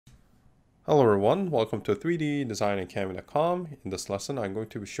Hello everyone, welcome to 3D Design Academy.com. In this lesson, I'm going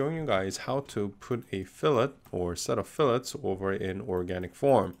to be showing you guys how to put a fillet or set of fillets over in organic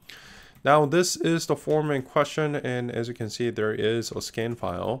form. Now this is the form in question, and as you can see there is a scan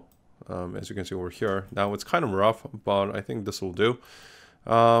file, as you can see over here. Now it's kind of rough, but I think this will do.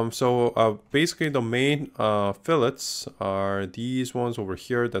 Basically the main fillets are these ones over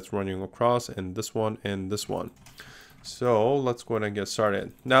here that's running across, and this one and this one. So let's go ahead and get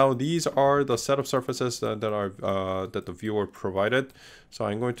started. Now these are the set of surfaces that the viewer provided. So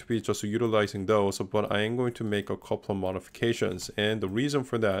I'm going to be just utilizing those, but I am going to make a couple of modifications. And the reason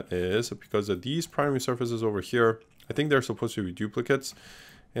for that is because of these primary surfaces over here, I think they're supposed to be duplicates,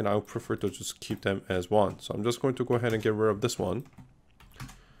 and I would prefer to just keep them as one. So I'm just going to go ahead and get rid of this one.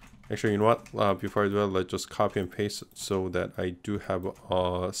 Actually, you know what? Before I do that, let's just copy and paste so that I do have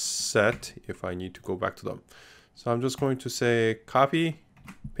a set if I need to go back to them. So I'm just going to say copy,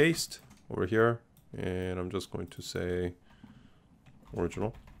 paste over here, and I'm just going to say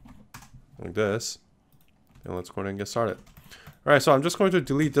original like this, and let's go ahead and get started. All right, so I'm just going to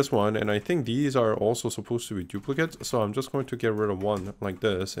delete this one, and I think these are also supposed to be duplicates, so I'm just going to get rid of one like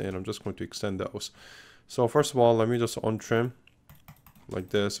this, and I'm just going to extend those. So first of all, let me just untrim like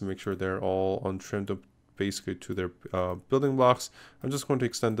this and make sure they're all untrimmed basically to their building blocks. I'm just going to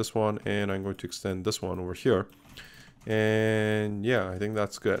extend this one, and I'm going to extend this one over here. And yeah, I think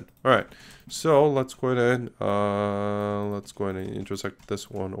that's good. All right, so let's go ahead and intersect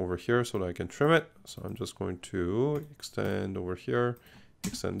this one over here so that I can trim it. So I'm just going to extend over here,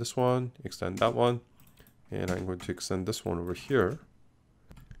 extend this one, extend that one, and I'm going to extend this one over here.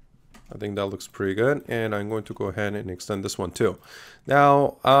 I think that looks pretty good, and I'm going to go ahead and extend this one too.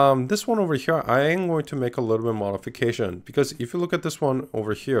 Now, this one over here, I am going to make a little bit of modification, because if you look at this one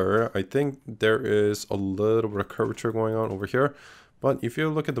over here, I think there is a little bit of curvature going on over here. But if you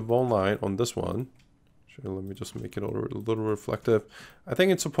look at the bone line on this one, actually, let me just make it a little reflective. I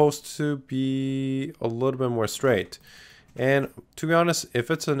think it's supposed to be a little bit more straight. And to be honest, if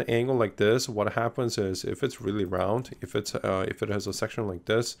it's an angle like this, what happens is if it's really round, if it has a section like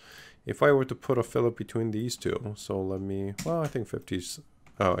this, if I were to put a fillet between these two, so let me, well, I think 50's,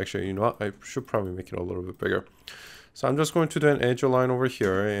 oh, actually, you know what? I should probably make it a little bit bigger. So I'm just going to do an edge line over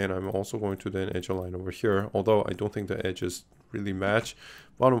here, and I'm also going to do an edge line over here, although I don't think the edges really match.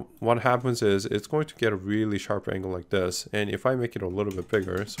 But what happens is it's going to get a really sharp angle like this. And if I make it a little bit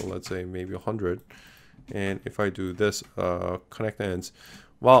bigger, so let's say maybe 100, and if I do this connect ends,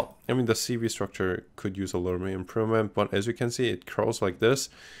 well, I mean, the CV structure could use a little bit improvement, but as you can see, it curls like this.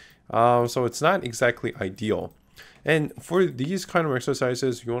 So it's not exactly ideal. And for these kind of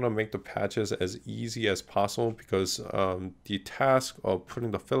exercises, you want to make the patches as easy as possible, because the task of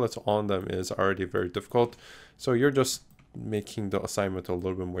putting the fillets on them is already very difficult. So you're just making the assignment a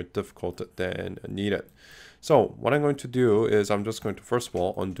little bit more difficult than needed. So what I'm going to do is I'm just going to first of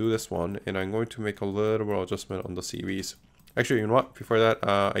all undo this one, and I'm going to make a little bit of adjustment on the CVs. Actually, you know what? Before that,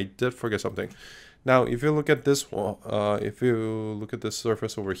 I did forget something. Now, if you look at this wall, if you look at this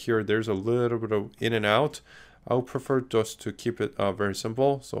surface over here, there's a little bit of in and out. I would prefer just to keep it very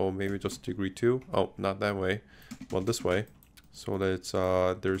simple. So maybe just degree 2. Oh, not that way, but this way, so that it's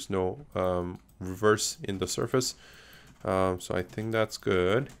there's no reverse in the surface. So I think that's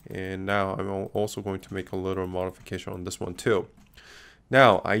good. And now I'm also going to make a little modification on this one too.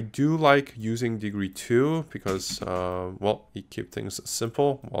 Now, I do like using degree 2 because, well, you keep things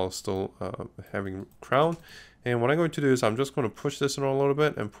simple while still having crown. And what I'm going to do is I'm just going to push this in a little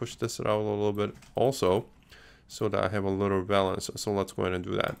bit and push this out a little bit also, so that I have a little balance. So let's go ahead and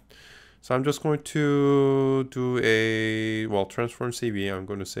do that. So I'm just going to do a, well, transform CV. I'm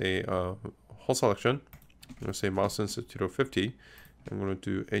going to say whole selection. I'm going to say mouse sensitivity of 50. I'm going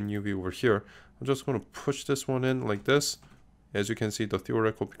to do NUV over here. I'm just going to push this one in like this. As you can see, the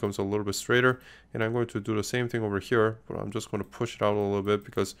theoretical becomes a little bit straighter, and I'm going to do the same thing over here, but I'm just going to push it out a little bit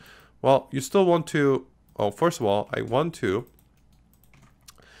because, well, you still want to, well, first of all, I want to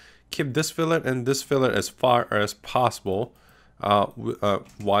keep this fillet and this fillet as far as possible,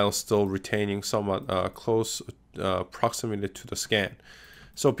 while still retaining somewhat close proximity to the scan.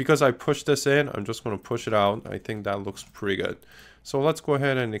 So because I pushed this in, I'm just going to push it out. I think that looks pretty good. So let's go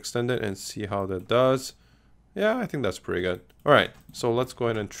ahead and extend it and see how that does. Yeah, I think that's pretty good. All right, so let's go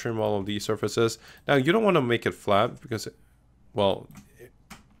ahead and trim all of these surfaces. Now, you don't want to make it flat because, well,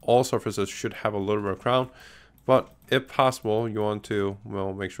 all surfaces should have a little bit of crown. But if possible, you want to,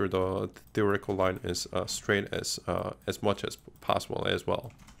 well, make sure the theoretical line is straight as much as possible as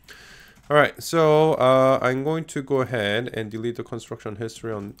well. All right, so I'm going to go ahead and delete the construction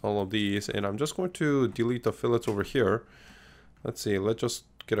history on all of these, and I'm just going to delete the fillets over here. Let's see, let's just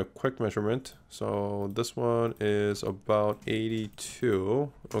get a quick measurement. So this one is about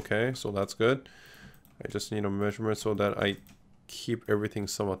 82. Okay, so that's good. I just need a measurement so that I keep everything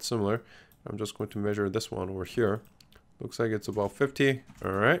somewhat similar. I'm just going to measure this one over here. Looks like it's about 50.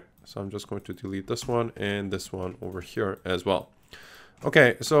 All right, so I'm just going to delete this one and this one over here as well.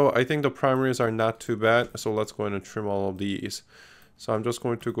 Okay, so I think the primaries are not too bad. So let's go ahead and trim all of these. So I'm just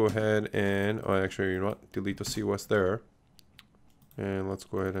going to go ahead and, oh, actually, you know what? Delete the COS there. And let's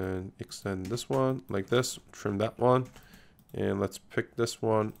go ahead and extend this one like this, trim that one. And let's pick this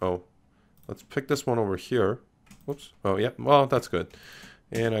one. Oh, let's pick this one over here. Whoops. Oh, yeah. Well, that's good.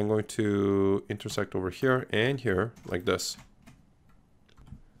 And I'm going to intersect over here and here like this.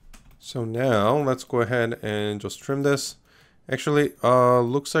 So now let's go ahead and just trim this. Actually,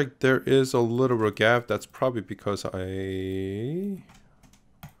 looks like there is a little bit of gap. That's probably because I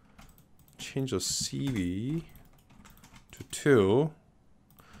changed the CV to 2.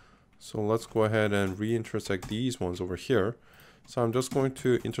 So let's go ahead and re-intersect these ones over here. So I'm just going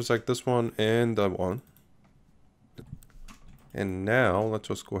to intersect this one and that one. And now let's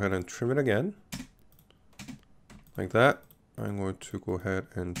just go ahead and trim it again. Like that. I'm going to go ahead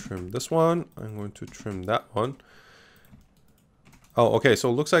and trim this one. I'm going to trim that one. Oh, okay, so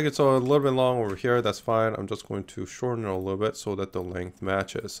it looks like it's a little bit long over here. That's fine. I'm just going to shorten it a little bit so that the length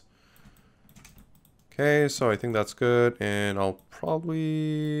matches. Okay, so I think that's good. And I'll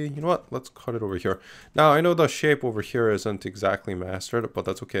probably, you know what? Let's cut it over here. Now, I know the shape over here isn't exactly mastered, but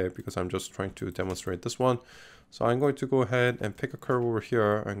that's okay because I'm just trying to demonstrate this one. So I'm going to go ahead and pick a curve over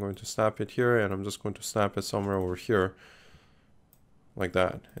here. I'm going to snap it here, and I'm just going to snap it somewhere over here like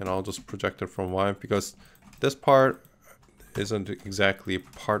that. And I'll just project it from Y because this part isn't exactly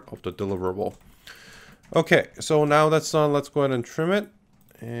part of the deliverable. Okay, so now that's done. Let's go ahead and trim it.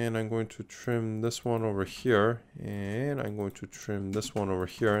 And I'm going to trim this one over here. And I'm going to trim this one over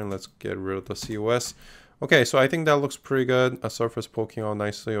here. And let's get rid of the COS. Okay, so I think that looks pretty good. A surface poking out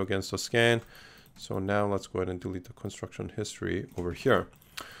nicely against the scan. So now let's go ahead and delete the construction history over here.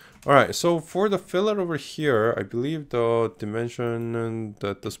 All right, so for the fillet over here, I believe the dimension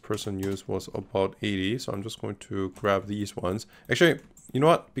that this person used was about 80. So I'm just going to grab these ones. Actually, you know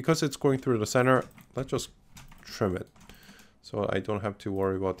what? Because it's going through the center, let's just trim it. So I don't have to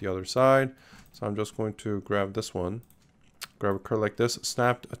worry about the other side. So I'm just going to grab this one, grab a curve like this,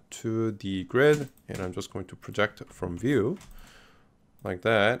 snapped to the grid, and I'm just going to project from view like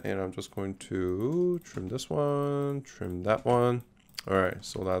that. And I'm just going to trim this one, trim that one. All right,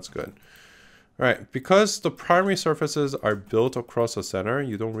 so that's good. All right, because the primary surfaces are built across the center,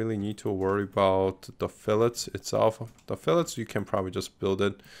 you don't really need to worry about the fillets itself. The fillets, you can probably just build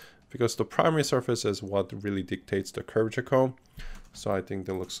it because the primary surface is what really dictates the curvature cone. So I think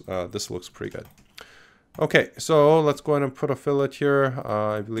that looks, this looks pretty good. Okay, so let's go ahead and put a fillet here.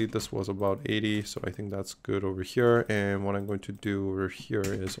 I believe this was about 80, so I think that's good over here. And what I'm going to do over here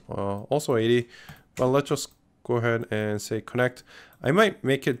is also 80, but let's just go ahead and say connect. I might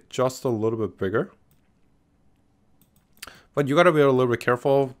make it just a little bit bigger, but you got to be a little bit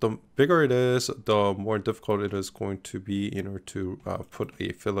careful. The bigger it is, the more difficult it is going to be in order to put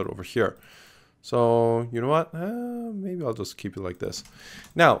a fillet over here. So you know what, maybe I'll just keep it like this.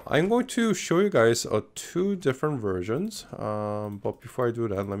 Now I'm going to show you guys 2 different versions, but before I do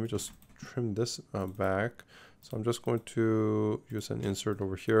that, let me just trim this back. So I'm just going to use an insert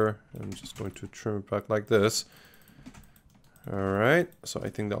over here. I'm just going to trim it back like this. All right, so I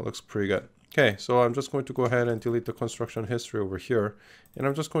think that looks pretty good. Okay, so I'm just going to go ahead and delete the construction history over here, and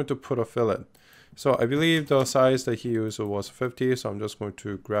I'm just going to put a fillet. So I believe the size that he used was 50, so I'm just going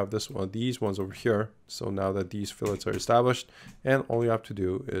to grab this one, these ones over here. So now that these fillets are established, and all you have to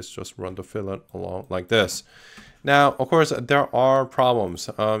do is just run the fillet along like this. Now, of course, there are problems.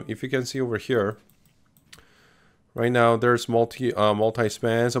 If you can see over here, right now there's multi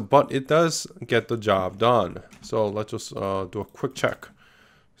spans, but it does get the job done. So let's just do a quick check.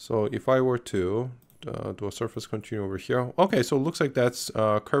 So if I were to do a surface continue over here, okay, so it looks like that's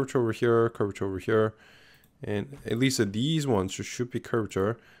curvature over here, and at least these ones should be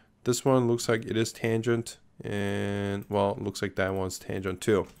curvature. This one looks like it is tangent, and well, it looks like that one's tangent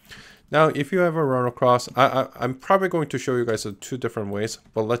too. Now, if you ever run across, I'm probably going to show you guys 2 different ways,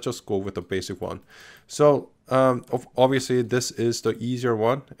 but let's just go with the basic one. So obviously this is the easier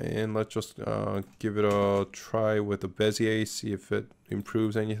one, and let's just give it a try with the Bezier, see if it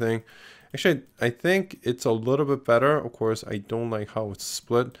improves anything. Actually, I think it's a little bit better. Of course, I don't like how it's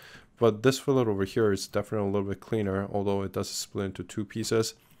split, but this fillet over here is definitely a little bit cleaner, although it does split into 2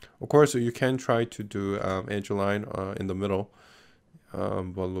 pieces. Of course, you can try to do edge line in the middle.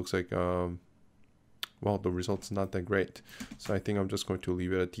 But it looks like well, the result's not that great. So I think I'm just going to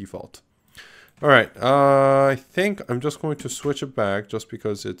leave it at default. All right, I think I'm just going to switch it back just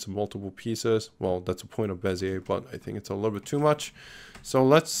because it's multiple pieces. Well, that's a point of Bezier, but I think it's a little bit too much. So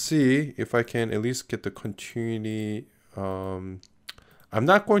let's see if I can at least get the continuity. I'm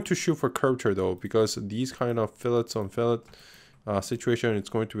not going to shoot for curvature though, because these kind of fillets on fillet situation, it's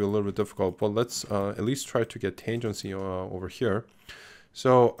going to be a little bit difficult. But let's at least try to get tangency over here.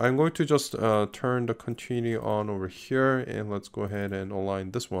 So I'm going to just turn the continuity on over here, and let's go ahead and align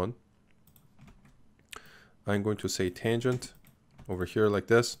this one. I'm going to say tangent over here like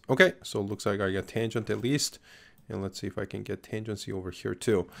this. Okay, so it looks like I got tangent at least. And let's see if I can get tangency over here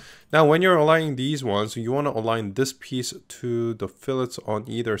too. Now, when you're aligning these ones, you want to align this piece to the fillets on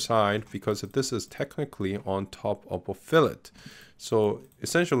either side, because this is technically on top of a fillet. So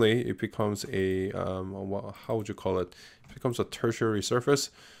essentially, it becomes a, how would you call it? It becomes a tertiary surface.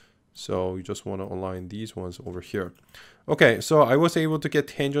 So you just want to align these ones over here. Okay, so I was able to get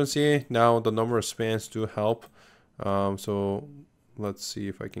tangency. Now the number of spans do help. So let's see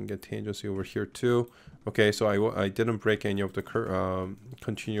if I can get tangency over here too. Okay, so I didn't break any of the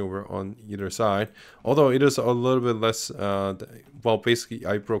continue over on either side. Although it is a little bit less, well, basically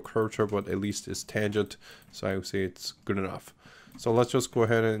I broke curvature, but at least it's tangent. So I would say it's good enough. So let's just go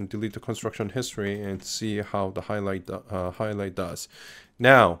ahead and delete the construction history and see how the highlight does.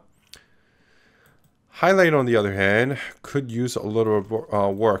 Now, highlight, on the other hand, could use a little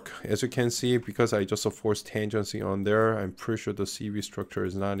work. As you can see, because I just forced tangency on there, I'm pretty sure the CV structure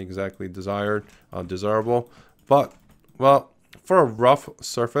is not exactly desirable. But, well, for a rough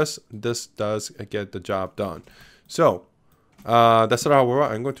surface, this does get the job done. So, that's not how we're.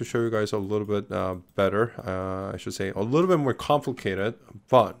 I'm going to show you guys a little bit better. I should say a little bit more complicated,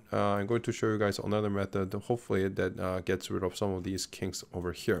 but I'm going to show you guys another method, hopefully that gets rid of some of these kinks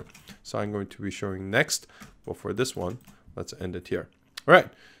over here. So I'm going to be showing next, but for this one, let's end it here. All right,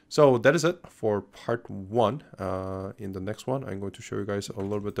 so that is it for part 1. In the next one, I'm going to show you guys a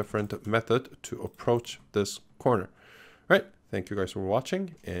little bit different method to approach this corner. All right, thank you guys for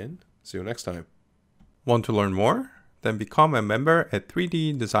watching, and see you next time. Want to learn more? Then become a member at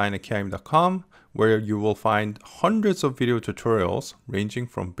 3ddesignacademy.com, where you will find hundreds of video tutorials ranging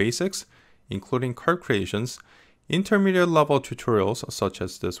from basics, including car creations, intermediate level tutorials such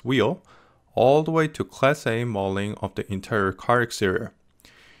as this wheel, all the way to Class A modeling of the entire car exterior.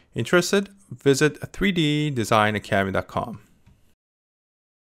 Interested? Visit 3ddesignacademy.com.